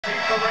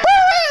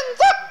Bruins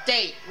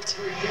update!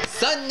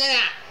 Sunday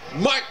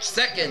night, March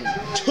 2nd,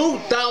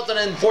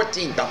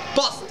 2014, the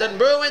Boston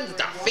Bruins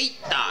defeat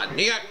the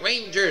New York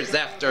Rangers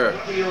after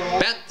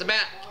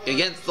back-to-back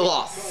against the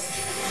loss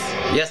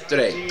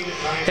yesterday.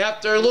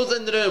 After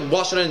losing to the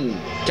Washington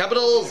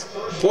Capitals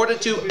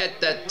 4-2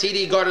 at the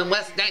TD Garden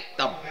last night,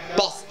 the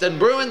Boston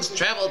Bruins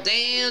traveled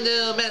down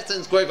to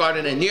Madison Square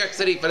Garden in New York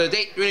City for the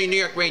date with the New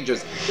York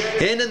Rangers.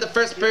 And in the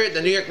first period,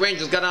 the New York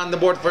Rangers got on the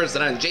board first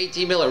and on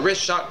JT Miller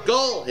wrist shot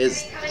goal,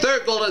 his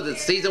third goal of the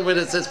season with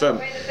assist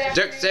from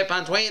Dirk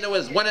Stepan-Twain. It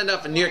was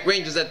 1-0 for New York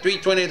Rangers at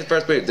 3:20 in the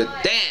first period. Then,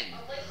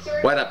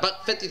 with a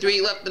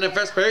 $1:53 left in the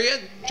first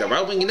period,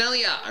 Jerome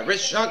Gagnalia, a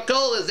wrist shot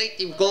goal, his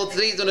 18th goal of the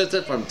season,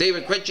 assist from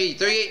David Krejci,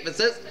 38th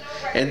assist,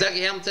 and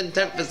Dougie Hamilton,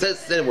 10th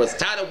assist, and it was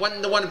tied at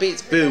 1-1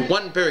 apiece through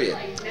one period.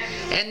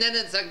 And then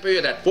in the second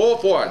period at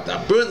 4-4, the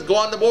Bruins go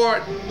on the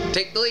board,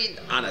 take the lead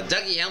on a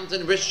Dougie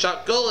Hamilton wrist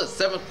shot goal, his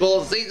 7th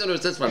goal of the season,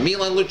 assist from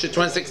Milan Lucic,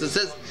 26th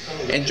assist,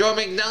 and Jerome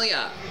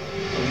Gagnalia,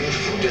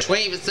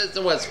 20th assist,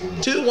 and was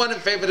 2-1 in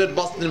favor of the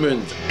Boston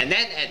Bruins. And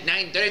then at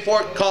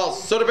 9:34, Carl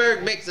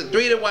Soderberg makes it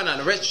 3-1 on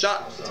a wrist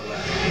shot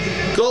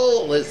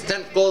goal, his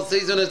 10th goal of the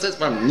season, assist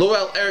from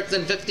Lowell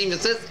Erickson, 15th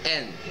assist,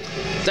 and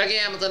Dougie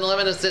Hamilton,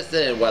 11 assists,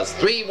 and it was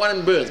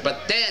 3-1 Bruins.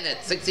 But then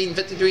at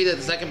 16:53 to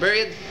the second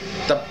period,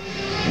 the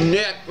New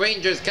York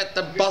Rangers kept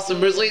the Boston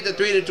Bruins lead to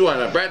 3-2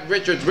 on a Brad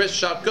Richards wrist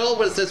shot goal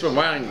with assists from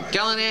Ryan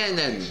Callahan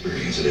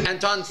and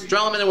Anton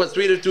Stralman. It was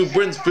 3-2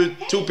 Bruins for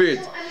 2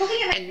 periods.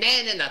 And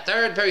then in the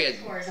third period,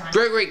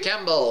 Gregory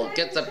Campbell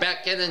gets a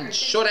backhand and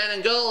shorthand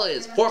and goal.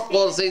 His 4th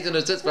goal of the season,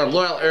 assist from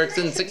Lowell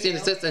Erickson, 16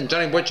 assists, and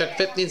Johnny Boychuk,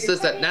 15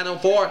 assists at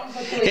 9:04.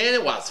 And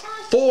it was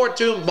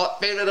 4-2 in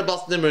favor of the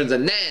Boston Bruins.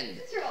 And then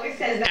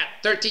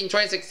at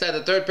 13:26 at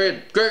the third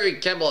period, Gregory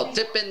Campbell a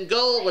tip-in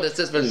goal with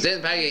assist from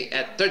Zan Pagge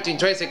at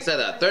 13:26 at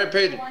the third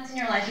period,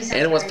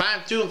 and it was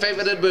 5-2 in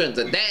favor of the Bruins.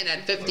 And then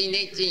at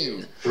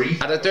 15:18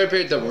 at the third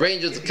period, the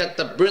Rangers cut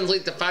the Bruins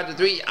lead to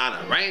 5-3 on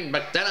a Ryan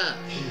McDonough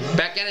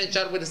backhand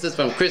shot with assist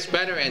from Chris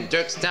Ryder and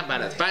Dirk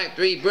Stepan at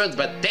 5-3 Bruins.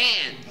 But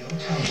then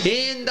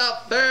in the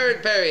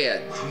third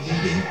period,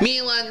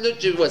 Milan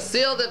Lucic was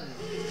sealed the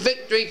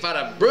victory for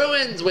the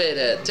Bruins with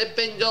a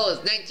tip-in goal, his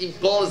 19th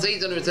goal of the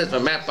season, assist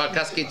from Matt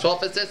Barkowski,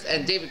 12 assists,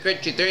 and David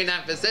Krejci,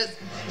 39 assists,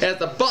 as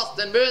the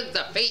Boston Bruins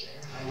defeat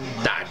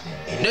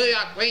the New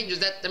York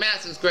Rangers at the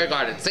Madison Square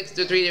Garden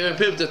 6-3 to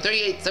improve to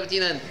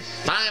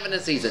 38-17-5 in the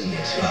season.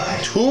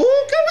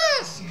 Tuukka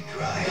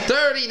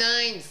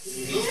 39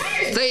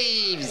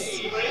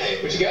 saves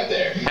What you got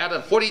there? out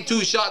of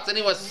 42 shots, and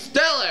he was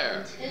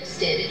stellar.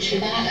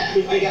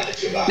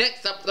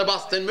 Next up, the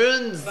Boston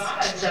Bruins.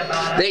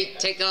 They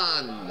take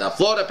on the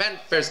Florida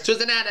Panthers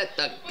Tuesday night at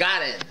the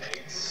Garden.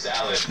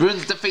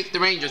 Bruins defeat the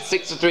Rangers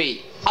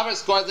 6-3. Other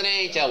scores in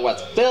the NHL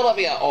was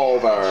Philadelphia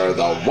over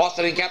the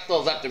Washington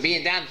Capitals after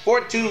being down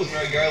 4-2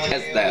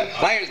 as the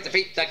Flyers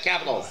defeat the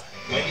Capitals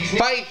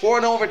 5-4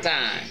 in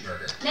overtime.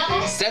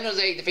 San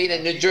Jose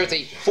defeated New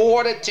Jersey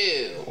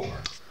 4-2.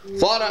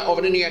 Florida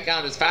over the New York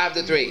Islanders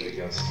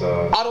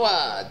 5-3.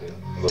 Ottawa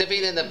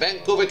defeating the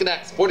Vancouver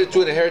Canucks 4-2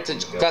 in the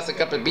Heritage Classic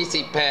Cup at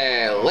BC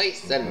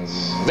Place and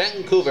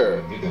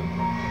Vancouver.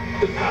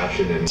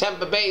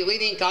 Tampa Bay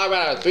leading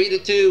Colorado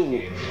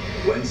 3-2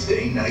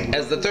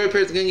 as the third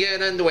period is going to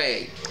get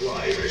underway.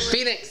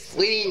 Phoenix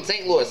leading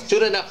St. Louis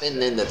 2-0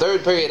 in the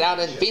third period out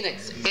in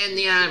Phoenix, and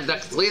the Iron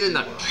Ducks leading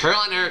the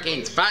Carolina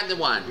Hurricanes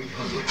 5-1.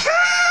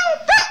 How